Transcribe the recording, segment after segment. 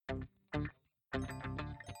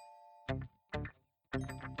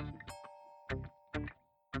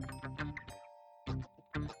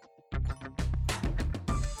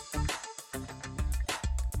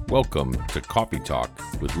Welcome to Coffee Talk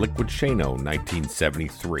with Liquid Shano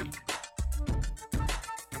 1973.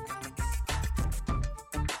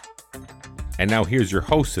 And now here's your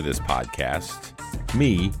host of this podcast,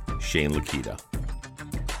 me, Shane Lakita.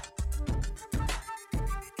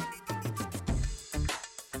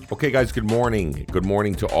 Okay, guys, good morning. Good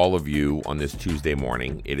morning to all of you on this Tuesday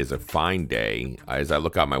morning. It is a fine day. As I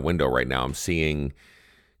look out my window right now, I'm seeing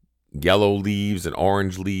yellow leaves and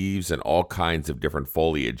orange leaves and all kinds of different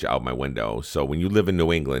foliage out my window. So when you live in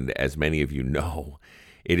New England, as many of you know,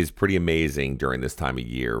 it is pretty amazing during this time of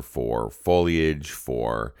year for foliage,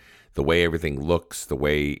 for the way everything looks, the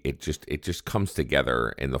way it just comes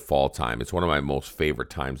together in the fall time. It's one of my most favorite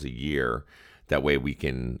times of year. That way we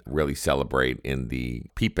can really celebrate in the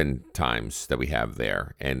peeping times that we have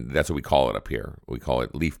there. And that's what we call it up here. We call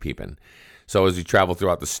it leaf peeping. So as you travel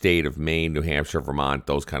throughout the state of Maine, New Hampshire, Vermont,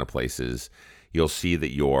 those kind of places, you'll see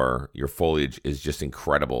that your foliage is just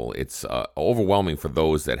incredible. It's overwhelming for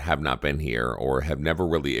those that have not been here or have never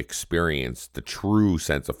really experienced the true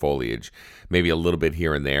sense of foliage. Maybe a little bit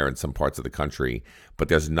here and there in some parts of the country, but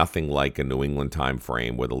there's nothing like a New England time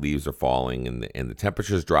frame where the leaves are falling and the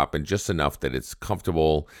temperature's dropping just enough that it's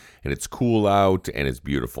comfortable and it's cool out and it's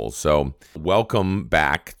beautiful. So welcome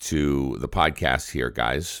back to the podcast here,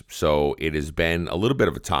 guys. So it has been a little bit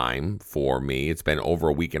of a time for me. It's been over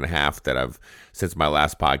a week and a half since my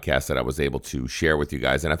last podcast that I was able to share with you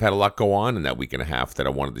guys. And I've had a lot go on in that week and a half that I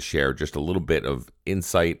wanted to share just a little bit of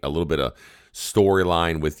insight, a little bit of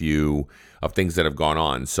storyline with you of things that have gone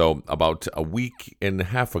on. So about a week and a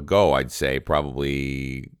half ago, I'd say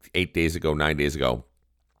probably 9 days ago,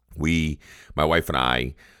 my wife and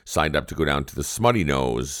I signed up to go down to the Smutty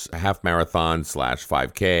Nose half marathon /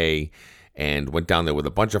 5K and went down there with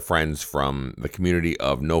a bunch of friends from the community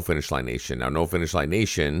of No Finish Line Nation. Now, No Finish Line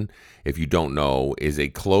Nation, if you don't know, is a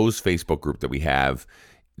closed Facebook group that we have,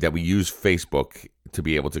 that we use Facebook to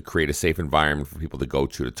be able to create a safe environment for people to go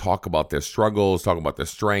to talk about their struggles, talk about their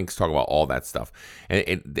strengths, talk about all that stuff.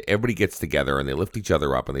 And everybody gets together and they lift each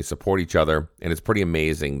other up and they support each other. And it's pretty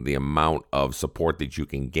amazing the amount of support that you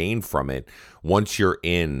can gain from it once you're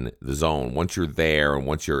in the zone, once you're there, and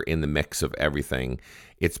once you're in the mix of everything.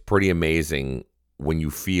 It's pretty amazing when you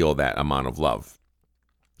feel that amount of love.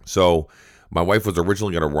 So my wife was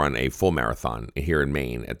originally going to run a full marathon here in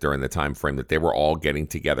Maine during the time frame that they were all getting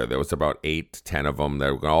together. There was about 8 to 10 of them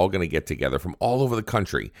that were all going to get together from all over the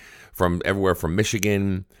country, from everywhere from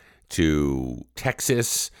Michigan to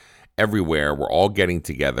Texas, everywhere. We're all getting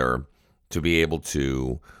together to be able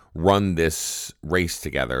to run this race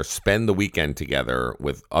together, spend the weekend together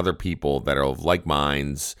with other people that are of like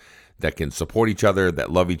minds, that can support each other,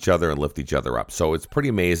 that love each other, and lift each other up. So it's pretty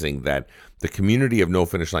amazing that the community of No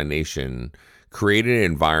Finish Line Nation created an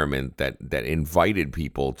environment that invited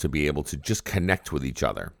people to be able to just connect with each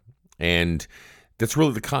other. And that's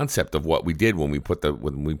really the concept of what we did when we put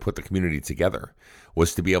the community together,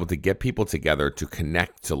 was to be able to get people together to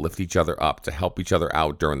connect, to lift each other up, to help each other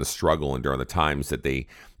out during the struggle and during the times that they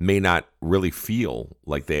may not really feel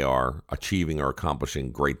like they are achieving or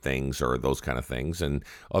accomplishing great things or those kind of things. And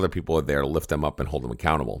other people are there to lift them up and hold them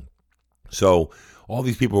accountable. So all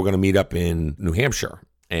these people were going to meet up in New Hampshire.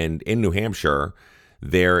 And in New Hampshire,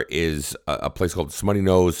 there is a place called Smutty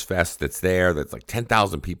Nose Fest that's there. That's like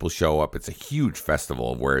 10,000 people show up. It's a huge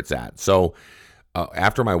festival of where it's at. So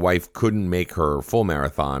after my wife couldn't make her full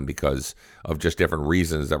marathon because of just different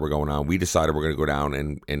reasons that were going on, we decided we're going to go down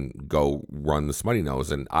and go run the Smutty Nose.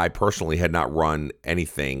 And I personally had not run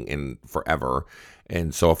anything in forever.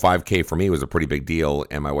 And so a 5K for me was a pretty big deal.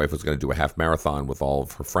 And my wife was going to do a half marathon with all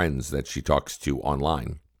of her friends that she talks to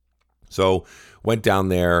online. So went down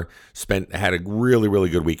there, had a really, really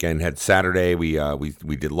good weekend. Had Saturday, we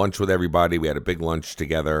did lunch with everybody. We had a big lunch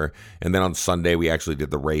together. And then on Sunday, we actually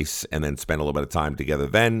did the race and then spent a little bit of time together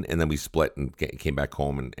then. And then we split and came back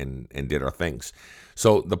home and did our things.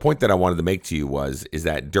 So the point that I wanted to make to you is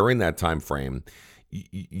that during that time frame,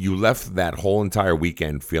 you left that whole entire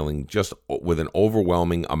weekend feeling just with an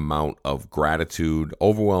overwhelming amount of gratitude,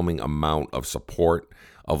 overwhelming amount of support,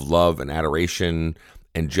 of love and adoration,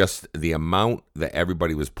 and just the amount that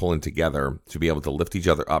everybody was pulling together to be able to lift each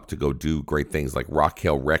other up to go do great things, like Rock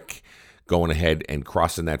Hill Rick going ahead and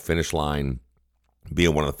crossing that finish line,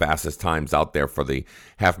 being one of the fastest times out there for the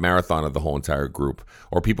half marathon of the whole entire group,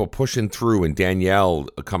 or people pushing through, and Danielle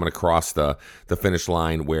coming across the finish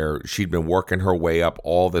line where she'd been working her way up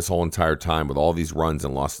all this whole entire time with all these runs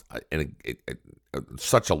and lost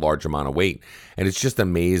such a large amount of weight. And it's just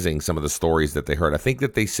amazing some of the stories that they heard. I think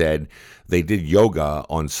that they said they did yoga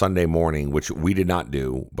on Sunday morning, which we did not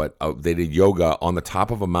do, but they did yoga on the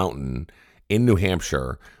top of a mountain in New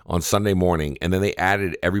Hampshire on Sunday morning, and then they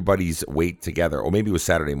added everybody's weight together, or maybe it was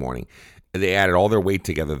Saturday morning. They added all their weight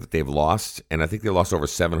together that they've lost, and I think they lost over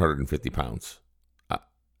 750 pounds.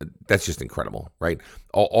 That's just incredible, right?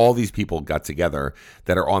 All these people got together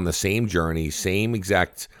that are on the same journey, same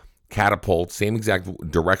exact catapult, same exact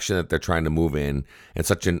direction that they're trying to move in, and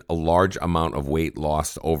such a large amount of weight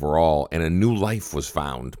lost overall, and a new life was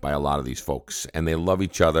found by a lot of these folks, and they love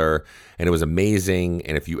each other, and it was amazing.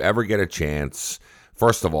 And if you ever get a chance,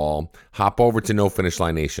 first of all, hop over to No Finish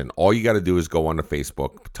Line Nation. All you got to do is go onto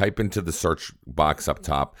Facebook, type into the search box up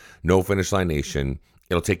top, No Finish Line Nation.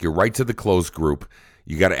 It'll take you right to the closed group.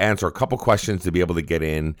 You got to answer a couple questions to be able to get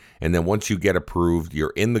in. And then once you get approved,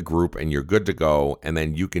 you're in the group and you're good to go. And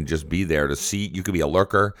then you can just be there to see. You could be a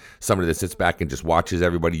lurker, somebody that sits back and just watches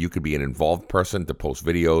everybody. You could be an involved person to post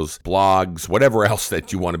videos, blogs, whatever else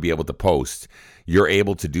that you want to be able to post. You're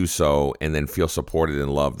able to do so and then feel supported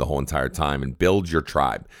and loved the whole entire time and build your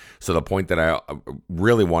tribe. So the point that I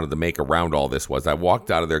really wanted to make around all this was I walked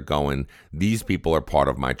out of there going, these people are part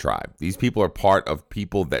of my tribe. These people are part of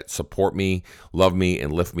people that support me, love me,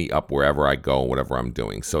 and lift me up wherever I go, whatever I'm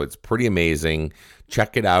doing. So it's pretty amazing.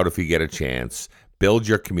 Check it out if you get a chance. Build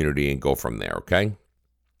your community and go from there, okay?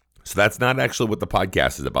 So that's not actually what the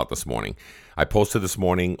podcast is about this morning. I posted this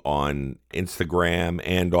morning on Instagram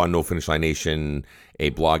and on No Finish Line Nation a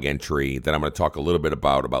blog entry that I'm going to talk a little bit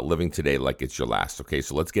about living today like it's your last. Okay,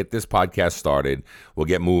 so let's get this podcast started. We'll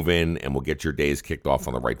get moving and we'll get your days kicked off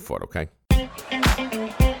on the right foot, okay?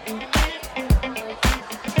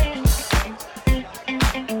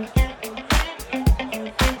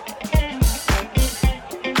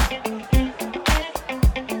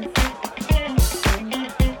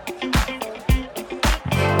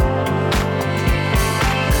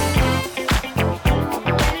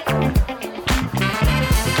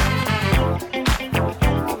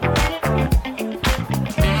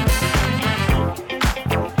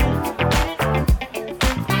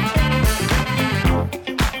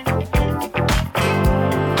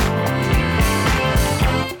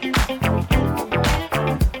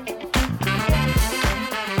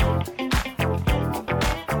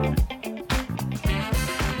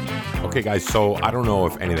 Okay, guys, so I don't know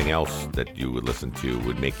if anything else that you would listen to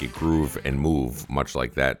would make you groove and move much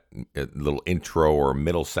like that little intro or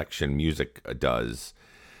middle section music does,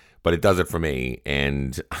 but it does it for me,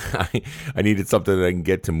 and I needed something that I can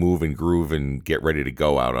get to move and groove and get ready to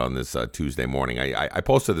go out on this Tuesday morning. I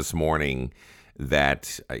posted this morning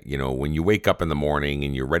that, when you wake up in the morning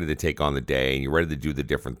and you're ready to take on the day and you're ready to do the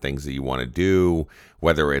different things that you want to do,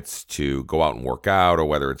 whether it's to go out and work out or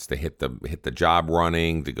whether it's to hit the job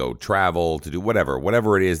running, to go travel, to do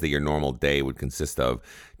whatever it is that your normal day would consist of.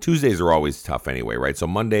 Tuesdays are always tough anyway, right? So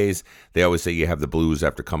Mondays, they always say you have the blues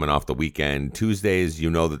after coming off the weekend. Tuesdays,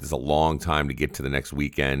 that there's a long time to get to the next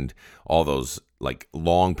weekend, all those like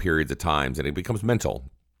long periods of times, and it becomes mental.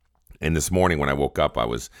 And this morning when I woke up, I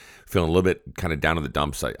was feeling a little bit kind of down in the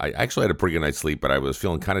dumps. I actually had a pretty good night's sleep, but I was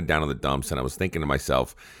feeling kind of down in the dumps. And I was thinking to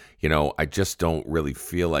myself, I just don't really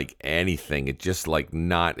feel like anything. It just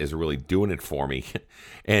not is really doing it for me.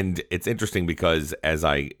 And it's interesting because as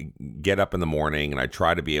I get up in the morning and I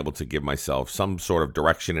try to be able to give myself some sort of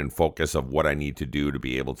direction and focus of what I need to do to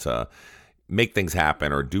be able to make things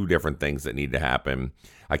happen or do different things that need to happen,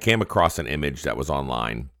 I came across an image that was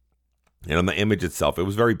online. And on the image itself, it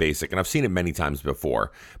was very basic, and I've seen it many times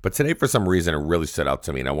before. But today, for some reason, it really stood out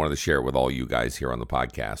to me, and I wanted to share it with all you guys here on the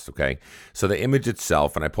podcast, okay? So the image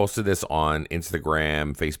itself, and I posted this on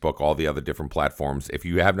Instagram, Facebook, all the other different platforms. If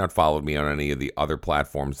you have not followed me on any of the other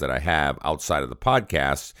platforms that I have outside of the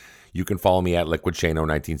podcast, you can follow me at Liquid Shano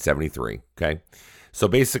 1973, okay? So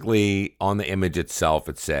basically, on the image itself,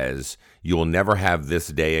 it says, "You will never have this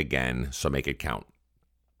day again, so make it count."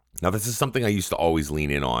 Now, this is something I used to always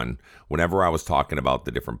lean in on whenever I was talking about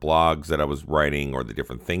the different blogs that I was writing or the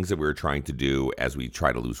different things that we were trying to do as we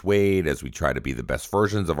try to lose weight, as we try to be the best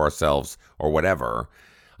versions of ourselves or whatever.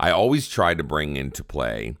 I always tried to bring into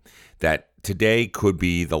play that today could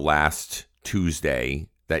be the last Tuesday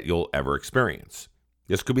that you'll ever experience.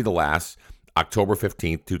 This could be the last October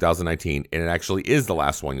 15th, 2019, and it actually is the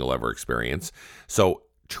last one you'll ever experience. So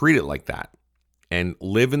treat it like that and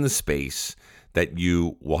live in the space that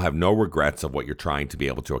you will have no regrets of what you're trying to be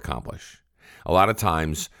able to accomplish. A lot of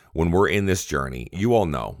times when we're in this journey, you all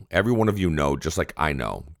know, every one of you know, just like I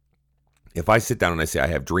know, If I sit down and I say I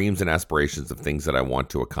have dreams and aspirations of things that I want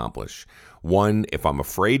to accomplish, one, if I'm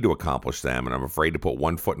afraid to accomplish them and I'm afraid to put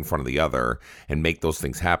one foot in front of the other and make those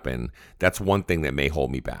things happen, that's one thing that may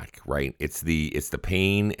hold me back, right? It's the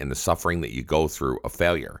pain and the suffering that you go through of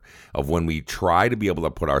failure, of when we try to be able to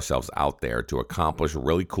put ourselves out there to accomplish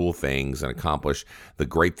really cool things and accomplish the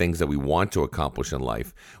great things that we want to accomplish in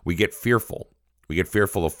life. We get fearful. We get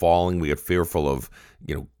fearful of falling. We get fearful of,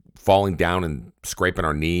 falling down and scraping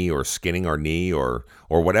our knee or skinning our knee or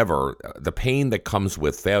whatever. The pain that comes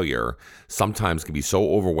with failure sometimes can be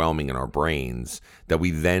so overwhelming in our brains that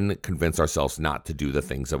we then convince ourselves not to do the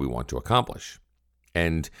things that we want to accomplish.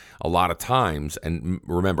 And a lot of times, and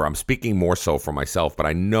remember, I'm speaking more so for myself, but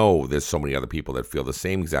I know there's so many other people that feel the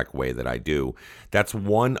same exact way that I do. That's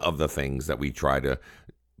one of the things that we try to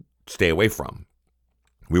stay away from.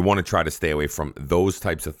 We want to try to stay away from those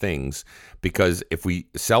types of things, because if we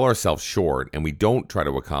sell ourselves short and we don't try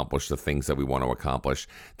to accomplish the things that we want to accomplish,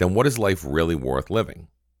 then what is life really worth living?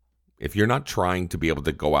 If you're not trying to be able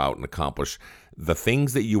to go out and accomplish the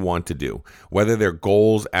things that you want to do, whether they're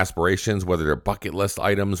goals, aspirations, whether they're bucket list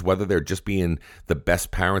items, whether they're just being the best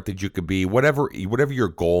parent that you could be, whatever your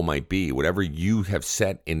goal might be, whatever you have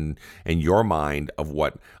set in your mind of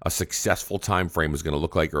what a successful time frame is going to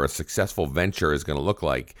look like or a successful venture is going to look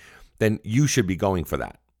like, then you should be going for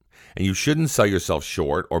that. And you shouldn't sell yourself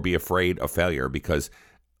short or be afraid of failure, because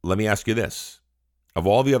let me ask you this. Of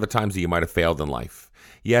all the other times that you might have failed in life,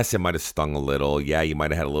 yes, it might have stung a little. Yeah, you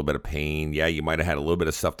might have had a little bit of pain. Yeah, you might have had a little bit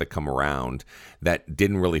of stuff to come around that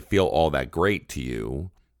didn't really feel all that great to you.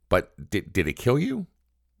 But did it kill you?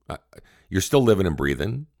 You're still living and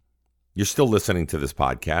breathing. You're still listening to this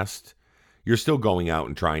podcast. You're still going out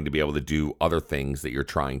and trying to be able to do other things that you're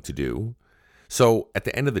trying to do. So at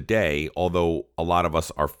the end of the day, although a lot of us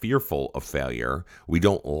are fearful of failure, we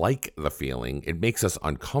don't like the feeling, it makes us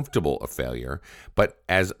uncomfortable of failure. But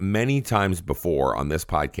as many times before on this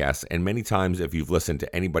podcast, and many times if you've listened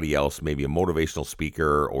to anybody else, maybe a motivational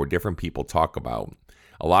speaker or different people talk about,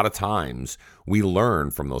 a lot of times we learn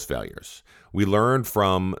from those failures. We learn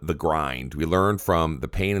from the grind. We learn from the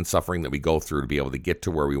pain and suffering that we go through to be able to get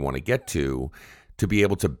to where we want to get to be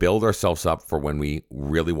able to build ourselves up for when we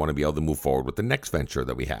really want to be able to move forward with the next venture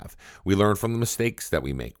that we have. We learn from the mistakes that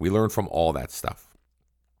we make. We learn from all that stuff.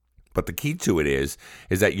 But the key to it is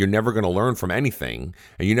that you're never going to learn from anything,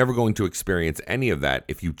 and you're never going to experience any of that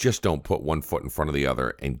if you just don't put one foot in front of the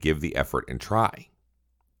other and give the effort and try.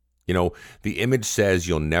 The image says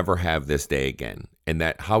you'll never have this day again. And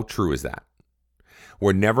that, how true is that?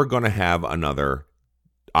 We're never going to have another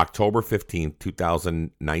October 15th,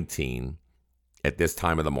 2019 at this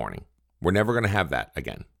time of the morning. We're never going to have that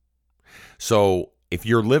again. So if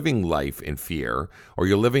you're living life in fear, or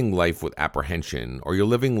you're living life with apprehension, or you're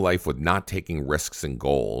living life with not taking risks and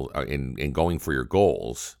goals in going for your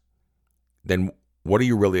goals, then what are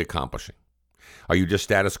you really accomplishing? Are you just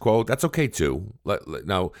status quo? That's okay too.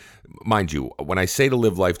 Now, mind you, when I say to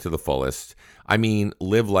live life to the fullest, I mean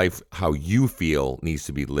live life how you feel needs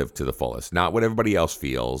to be lived to the fullest, not what everybody else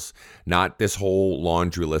feels, not this whole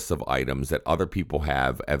laundry list of items that other people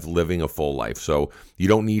have of living a full life. So you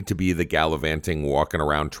don't need to be the gallivanting, walking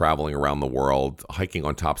around, traveling around the world, hiking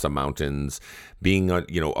on tops of mountains, being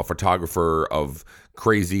a photographer of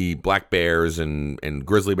crazy black bears and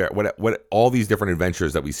grizzly bear, what all these different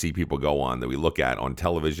adventures that we see people go on, that we look at on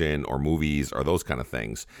television or movies or those kind of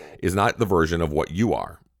things, is not the version of what you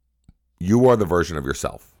are. You are the version of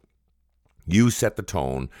yourself. You set the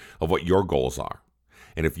tone of what your goals are.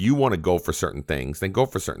 And if you want to go for certain things, then go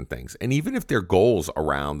for certain things. And even if they're goals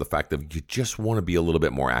around the fact that you just want to be a little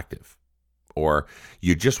bit more active, or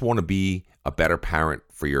you just want to be a better parent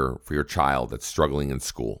for your child that's struggling in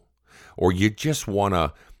school, or you just want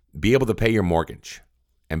to be able to pay your mortgage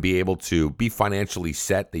and be able to be financially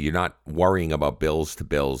set that you're not worrying about bills to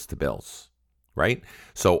bills to bills, right?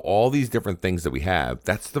 So all these different things that we have,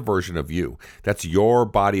 that's the version of you. That's your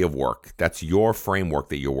body of work. That's your framework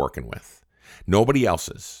that you're working with. Nobody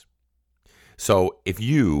else's. So if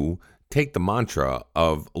you take the mantra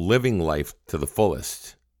of living life to the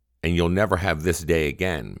fullest and you'll never have this day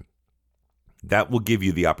again, that will give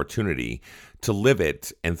you the opportunity to live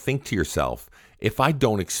it and think to yourself, if I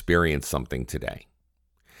don't experience something today,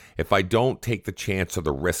 if I don't take the chance or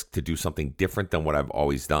the risk to do something different than what I've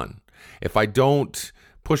always done, if I don't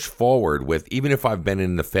push forward with, even if I've been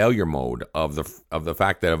in the failure mode of the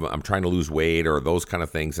fact that I'm trying to lose weight or those kind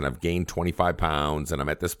of things, and I've gained 25 pounds and I'm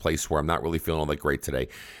at this place where I'm not really feeling all that great today,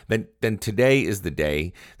 then today is the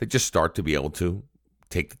day that just start to be able to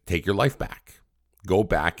take your life back. Go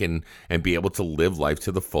back and be able to live life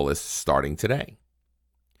to the fullest starting today.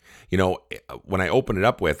 when I opened it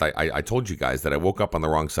up with, I told you guys that I woke up on the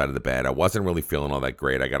wrong side of the bed. I wasn't really feeling all that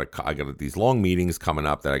great. I got these long meetings coming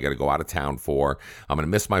up that I got to go out of town for. I'm going to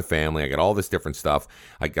miss my family. I got all this different stuff.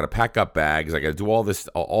 I got to pack up bags. I got to do all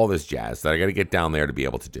this jazz that I got to get down there to be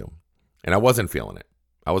able to do. And I wasn't feeling it.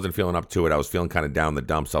 I wasn't feeling up to it. I was feeling kind of down in the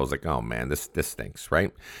dumps. I was like, oh man, this stinks,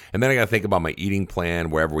 right? And then I got to think about my eating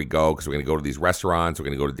plan wherever we go, because we're going to go to these restaurants. We're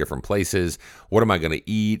going to go to different places. What am I going to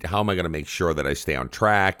eat? How am I going to make sure that I stay on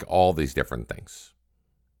track? All these different things.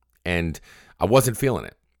 And I wasn't feeling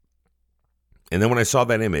it. And then when I saw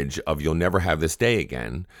that image of you'll never have this day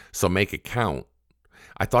again, so make it count,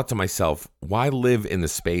 I thought to myself, why live in the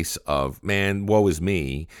space of, man, woe is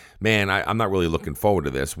me. Man, I'm not really looking forward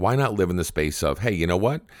to this. Why not live in the space of, hey, you know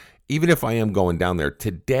what? Even if I am going down there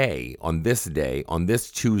today, on this day, on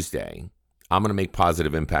this Tuesday, I'm going to make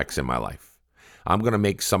positive impacts in my life. I'm going to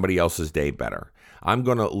make somebody else's day better. I'm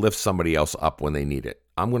going to lift somebody else up when they need it.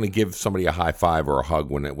 I'm going to give somebody a high five or a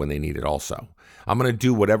hug when they need it also. I'm going to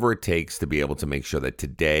do whatever it takes to be able to make sure that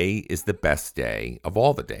today is the best day of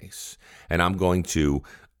all the days. And I'm going to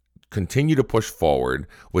continue to push forward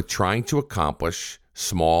with trying to accomplish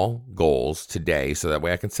small goals today so that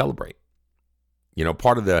way I can celebrate.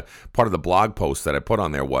 Part of the blog post that I put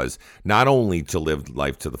on there was not only to live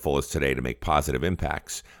life to the fullest today to make positive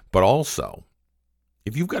impacts, but also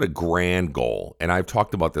if you've got a grand goal, and I've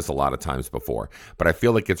talked about this a lot of times before, but I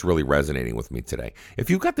feel like it's really resonating with me today. If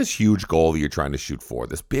you've got this huge goal that you're trying to shoot for,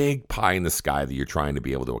 this big pie in the sky that you're trying to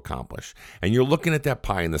be able to accomplish, and you're looking at that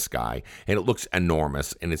pie in the sky, and it looks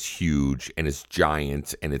enormous, and it's huge, and it's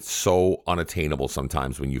giant, and it's so unattainable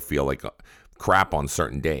sometimes when you feel like crap on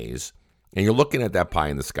certain days, and you're looking at that pie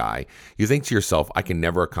in the sky, you think to yourself, I can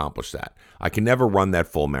never accomplish that. I can never run that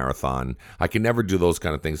full marathon. I can never do those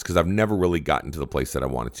kind of things because I've never really gotten to the place that I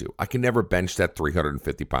wanted to. I can never bench that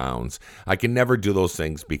 350 pounds. I can never do those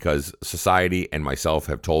things because society and myself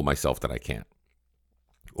have told myself that I can't.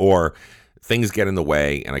 Or things get in the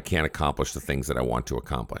way and I can't accomplish the things that I want to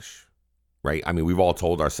accomplish, right? I mean, we've all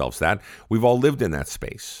told ourselves that. We've all lived in that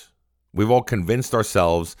space. We've all convinced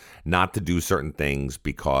ourselves not to do certain things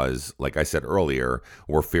because, like I said earlier,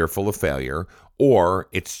 we're fearful of failure, or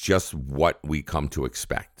it's just what we come to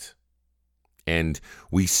expect. And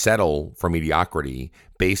we settle for mediocrity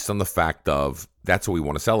based on the fact of that's what we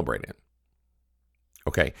want to celebrate in.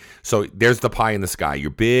 Okay, so there's the pie in the sky, your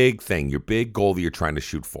big thing, your big goal that you're trying to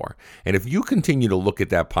shoot for. And if you continue to look at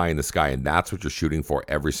that pie in the sky and that's what you're shooting for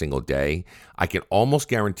every single day, I can almost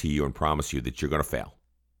guarantee you and promise you that you're going to fail.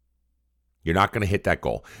 You're not going to hit that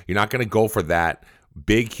goal. You're not going to go for that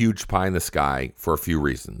big, huge pie in the sky for a few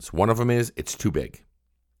reasons. One of them is it's too big.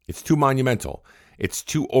 It's too monumental. It's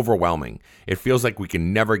too overwhelming. It feels like we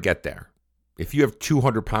can never get there. If you have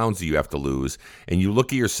 200 pounds that you have to lose and you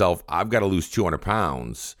look at yourself, I've got to lose 200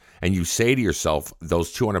 pounds, and you say to yourself,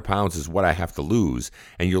 those 200 pounds is what I have to lose,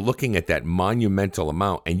 and you're looking at that monumental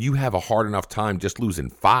amount and you have a hard enough time just losing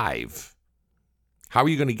 5, how are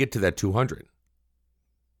you going to get to that 200?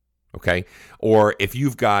 Okay. Or if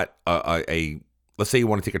you've got let's say you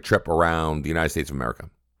want to take a trip around the United States of America.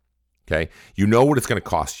 Okay. You know what it's going to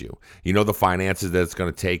cost you. You know the finances that it's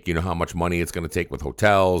going to take. You know how much money it's going to take with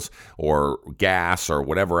hotels or gas or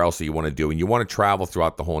whatever else that you want to do. And you want to travel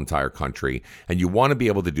throughout the whole entire country. And you want to be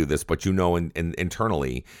able to do this, but you know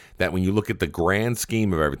internally that when you look at the grand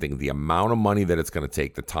scheme of everything, the amount of money that it's going to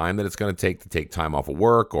take, the time that it's going to take time off of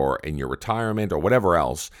work or in your retirement or whatever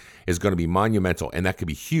else is going to be monumental. And that could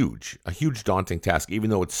be huge, a huge daunting task, even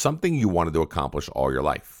though it's something you wanted to accomplish all your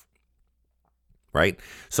life. Right?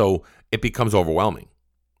 So it becomes overwhelming.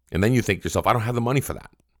 And then you think to yourself, I don't have the money for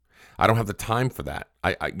that. I don't have the time for that.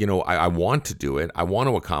 I want to do it. I want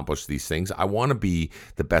to accomplish these things. I want to be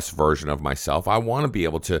the best version of myself. I want to be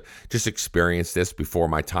able to just experience this before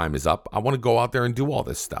my time is up. I want to go out there and do all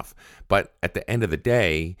this stuff. But at the end of the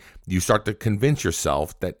day, you start to convince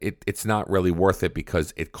yourself that it's not really worth it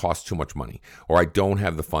because it costs too much money, or I don't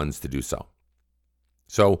have the funds to do so.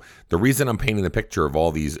 So the reason I'm painting the picture of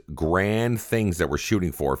all these grand things that we're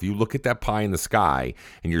shooting for, if you look at that pie in the sky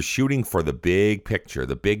and you're shooting for the big picture,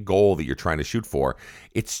 the big goal that you're trying to shoot for,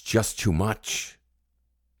 it's just too much.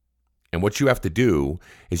 And what you have to do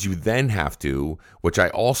is you then have to, which I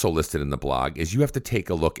also listed in the blog, is you have to take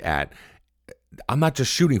a look at, I'm not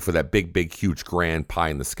just shooting for that big, huge, grand pie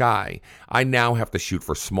in the sky. I now have to shoot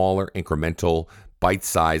for smaller, incremental,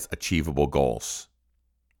 bite-sized, achievable goals.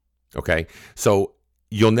 Okay? So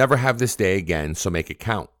you'll never have this day again, so make it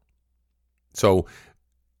count. So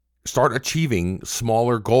start achieving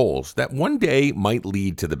smaller goals that one day might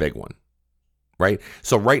lead to the big one, right?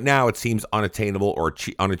 So right now it seems unattainable or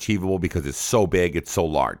unachievable because it's so big, it's so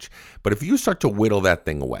large. But if you start to whittle that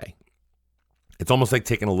thing away, It's almost like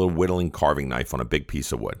taking a little whittling carving knife on a big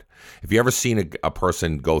piece of wood. If you ever seen a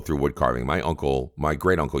person go through wood carving, my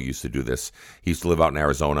great uncle used to do this. He used to live out in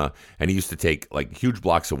Arizona, and he used to take like huge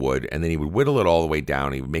blocks of wood, and then he would whittle it all the way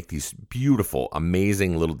down. He would make these beautiful,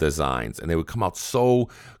 amazing little designs, and they would come out so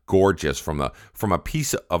gorgeous from a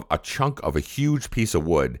piece of a chunk of a huge piece of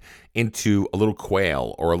wood into a little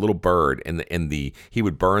quail or a little bird, and he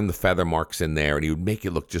would burn the feather marks in there, and he would make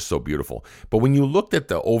it look just so beautiful. But when you looked at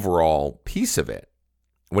the overall piece of it,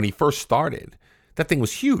 when he first started, that thing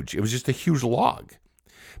was huge. It was just a huge log.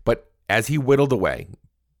 But as he whittled away,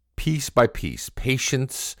 piece by piece,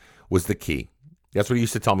 patience was the key. That's what he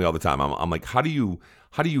used to tell me all the time. I'm like, how do you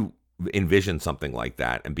envision something like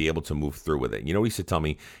that and be able to move through with it? You know what he used to tell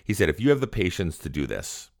me? He said, if you have the patience to do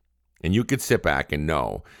this, and you could sit back and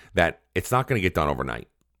know that it's not going to get done overnight.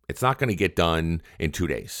 It's not going to get done in 2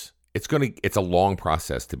 days. It's a long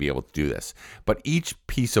process to be able to do this. But each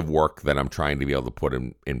piece of work that I'm trying to be able to put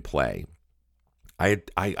in play,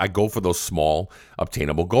 I go for those small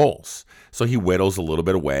obtainable goals. So he whittles a little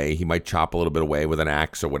bit away. He might chop a little bit away with an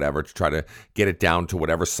axe or whatever to try to get it down to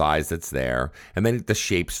whatever size that's there. And then the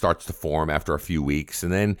shape starts to form after a few weeks.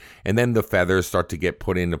 And then the feathers start to get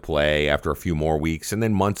put into play after a few more weeks. And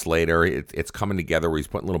then months later, it's coming together where he's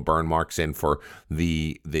putting little burn marks in for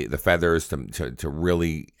the feathers to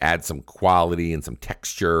really add some quality and some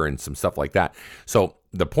texture and some stuff like that. So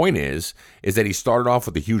the point is that he started off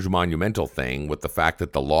with a huge monumental thing with the fact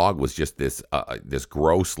that the log was just this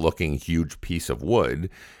gross looking huge piece of wood,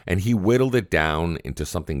 and he whittled it down into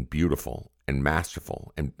something beautiful and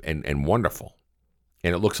masterful and wonderful.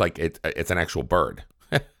 And it looks like it's an actual bird.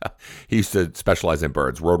 He used to specialize in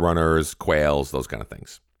birds, roadrunners, quails, those kind of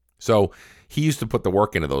things. So he used to put the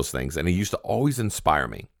work into those things, and he used to always inspire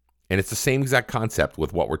me. And it's the same exact concept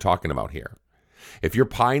with what we're talking about here. If your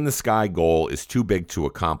pie in the sky goal is too big to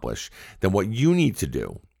accomplish, then what you need to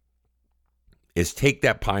do is take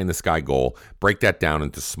that pie in the sky goal, break that down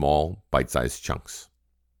into small bite-sized chunks.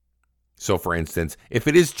 So for instance, if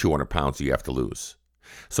it is 200 pounds you have to lose,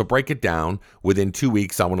 so break it down. Within 2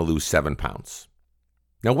 weeks, I want to lose 7 pounds.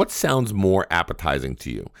 Now, what sounds more appetizing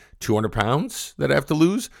to you? 200 pounds that I have to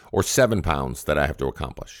lose or 7 pounds that I have to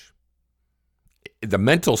accomplish? The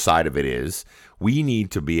mental side of it is we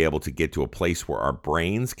need to be able to get to a place where our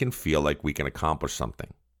brains can feel like we can accomplish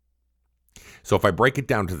something. So if I break it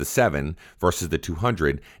down to the 7 versus the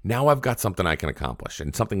 200, now I've got something I can accomplish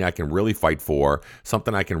and something I can really fight for,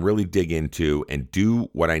 something I can really dig into and do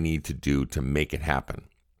what I need to do to make it happen.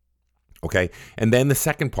 Okay? And then the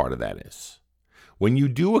second part of that is when you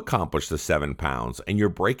do accomplish the 7 pounds and you're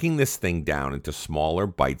breaking this thing down into smaller,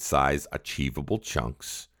 bite-sized, achievable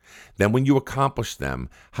chunks, then when you accomplish them,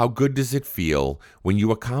 how good does it feel when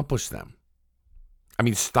you accomplish them? I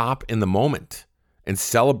mean, stop in the moment and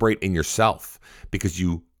celebrate in yourself because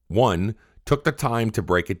you, one, took the time to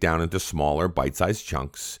break it down into smaller, bite-sized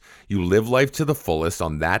chunks. You live life to the fullest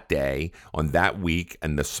on that day, on that week,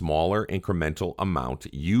 and the smaller incremental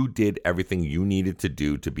amount. You did everything you needed to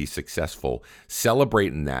do to be successful.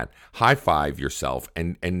 Celebrate in that. High-five yourself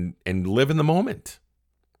and live in the moment.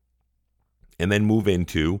 And then move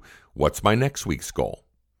into, what's my next week's goal?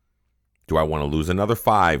 Do I want to lose another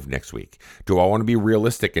 5 next week? Do I want to be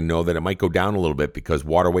realistic and know that it might go down a little bit because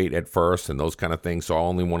water weight at first and those kind of things, so I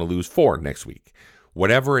only want to lose 4 next week?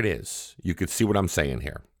 Whatever it is, you could see what I'm saying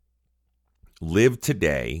here. Live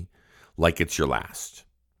today like it's your last.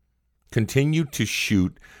 Continue to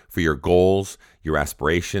shoot for your goals, your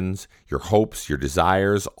aspirations, your hopes, your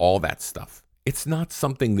desires, all that stuff. It's not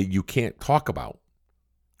something that you can't talk about.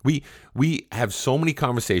 We have so many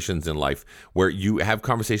conversations in life where you have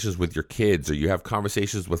conversations with your kids or you have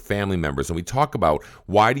conversations with family members, and we talk about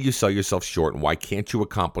why do you sell yourself short and why can't you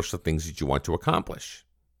accomplish the things that you want to accomplish?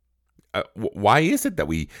 Why is it that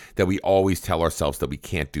we always tell ourselves that we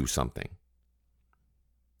can't do something?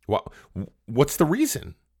 What's the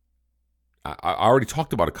reason? I already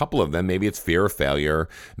talked about a couple of them. Maybe it's fear of failure.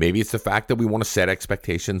 Maybe it's the fact that we want to set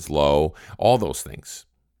expectations low, all those things.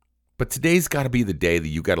 But today's got to be the day that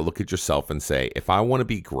you got to look at yourself and say, if I want to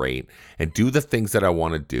be great and do the things that I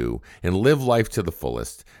want to do and live life to the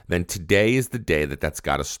fullest, then today is the day that's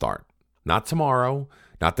got to start. Not tomorrow,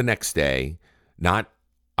 not the next day, not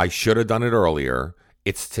I should have done it earlier.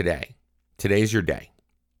 It's today. Today's your day.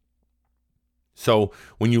 So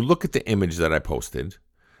when you look at the image that I posted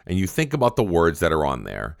and you think about the words that are on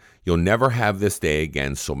there, you'll never have this day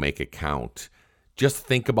again, so make it count. Just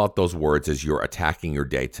think about those words as you're attacking your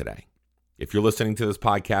day today. If you're listening to this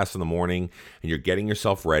podcast in the morning and you're getting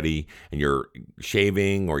yourself ready and you're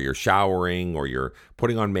shaving or you're showering or you're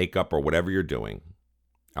putting on makeup or whatever you're doing,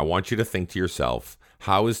 I want you to think to yourself,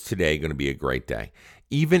 how is today going to be a great day?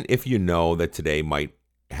 Even if you know that today might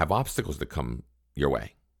have obstacles that come your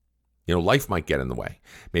way. Life might get in the way.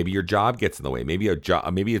 Maybe your job gets in the way. Maybe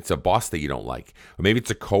it's a boss that you don't like, or maybe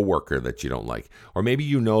it's a coworker that you don't like, or maybe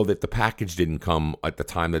you know that the package didn't come at the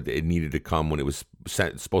time that it needed to come when it was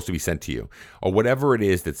supposed to be sent to you, or whatever it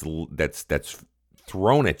is that's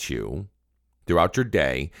thrown at you throughout your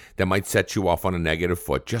day that might set you off on a negative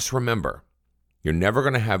foot. Just remember, you're never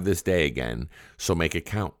going to have this day again, so make it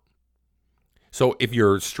count. So if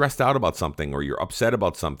you're stressed out about something, or you're upset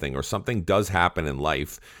about something, or something does happen in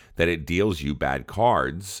life that it deals you bad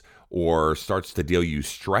cards or starts to deal you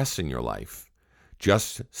stress in your life,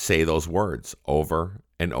 just say those words over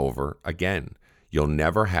and over again. You'll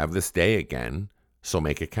never have this day again, so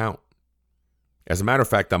make it count. As a matter of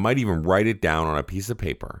fact, I might even write it down on a piece of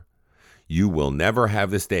paper. You will never have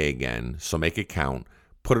this day again, so make it count.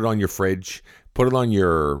 Put it on your fridge, put it on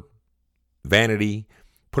your vanity,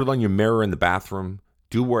 put it on your mirror in the bathroom.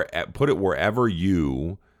 Put it wherever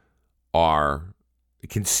you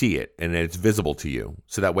can see it and it's visible to you.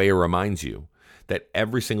 So that way it reminds you that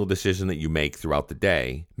every single decision that you make throughout the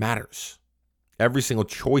day matters. Every single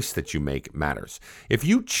choice that you make matters. If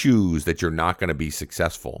you choose that you're not going to be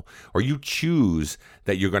successful, or you choose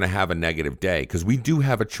that you're going to have a negative day, because we do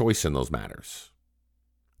have a choice in those matters.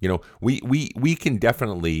 We can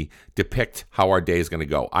definitely depict how our day is going to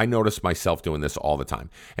go. I notice myself doing this all the time.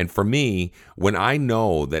 And for me, when I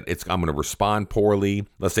know that I'm going to respond poorly,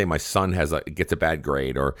 let's say my son gets a bad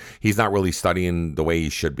grade, or he's not really studying the way he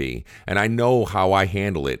should be, and I know how I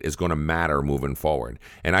handle it is going to matter moving forward.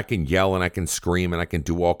 And I can yell and I can scream and I can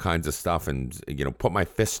do all kinds of stuff and put my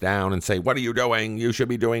fist down and say, "What are you doing? You should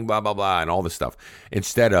be doing blah blah blah," and all this stuff,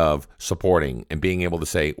 instead of supporting and being able to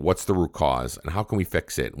say, "What's the root cause and how can we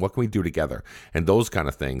fix it? What can we do together?" And those kind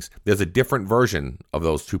of things. There's a different version of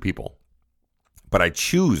those two people. But I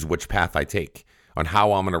choose which path I take on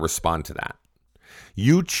how I'm going to respond to that.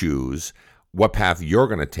 You choose what path you're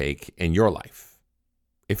going to take in your life.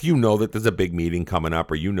 If you know that there's a big meeting coming up,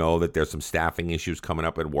 or you know that there's some staffing issues coming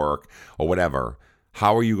up at work or whatever,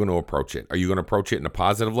 how are you going to approach it? Are you going to approach it in a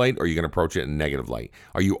positive light, or are you going to approach it in a negative light?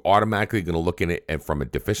 Are you automatically going to look at it from a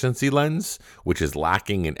deficiency lens, which is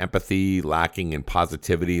lacking in empathy, lacking in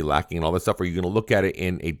positivity, lacking in all that stuff? Or are you going to look at it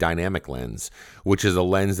in a dynamic lens, which is a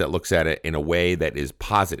lens that looks at it in a way that is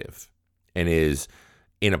positive and is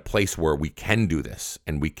in a place where we can do this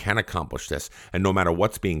and we can accomplish this, and no matter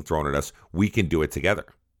what's being thrown at us, we can do it together?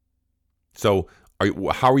 So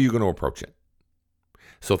how are you going to approach it?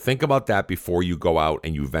 So think about that before you go out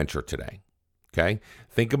and you venture today, okay?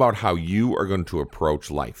 Think about how you are going to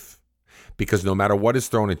approach life, because no matter what is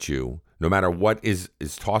thrown at you, no matter what is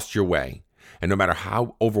tossed your way, and no matter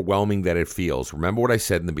how overwhelming that it feels, remember what I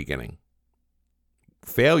said in the beginning.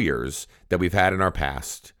 Failures that we've had in our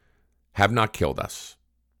past have not killed us.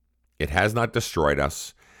 It has not destroyed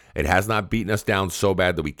us. It has not beaten us down so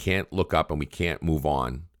bad that we can't look up and we can't move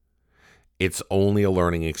on. It's only a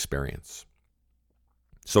learning experience.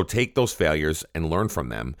 So take those failures and learn from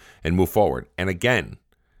them and move forward. And again,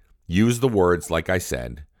 use the words like I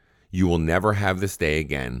said. You will never have this day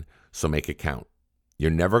again, so make it count.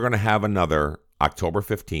 You're never going to have another October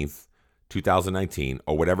 15th, 2019,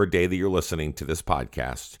 or whatever day that you're listening to this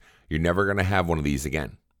podcast. You're never going to have one of these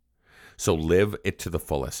again. So live it to the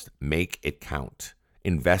fullest. Make it count.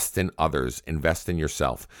 Invest in others. Invest in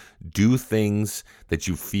yourself. Do things that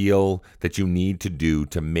you feel that you need to do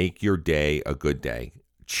to make your day a good day.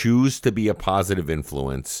 Choose to be a positive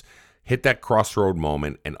influence. Hit that crossroad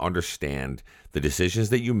moment and understand the decisions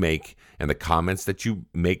that you make and the comments that you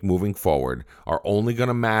make moving forward are only going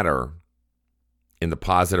to matter in the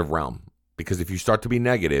positive realm. Because if you start to be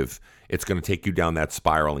negative, it's going to take you down that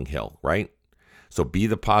spiraling hill, right? So be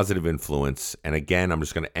the positive influence. And again, I'm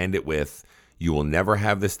just going to end it with, you will never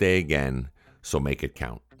have this day again, so make it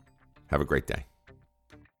count. Have a great day.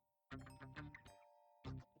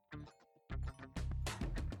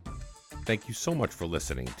 Thank you so much for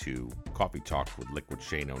listening to Coffee Talk with Liquid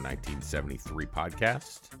Shano 1973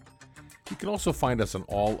 podcast. You can also find us on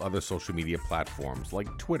all other social media platforms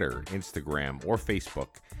like Twitter, Instagram, or Facebook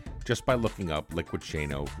just by looking up Liquid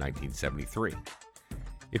Shano 1973.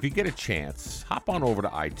 If you get a chance, hop on over to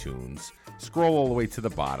iTunes, scroll all the way to the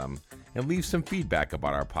bottom, and leave some feedback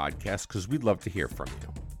about our podcast, because we'd love to hear from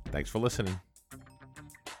you. Thanks for listening.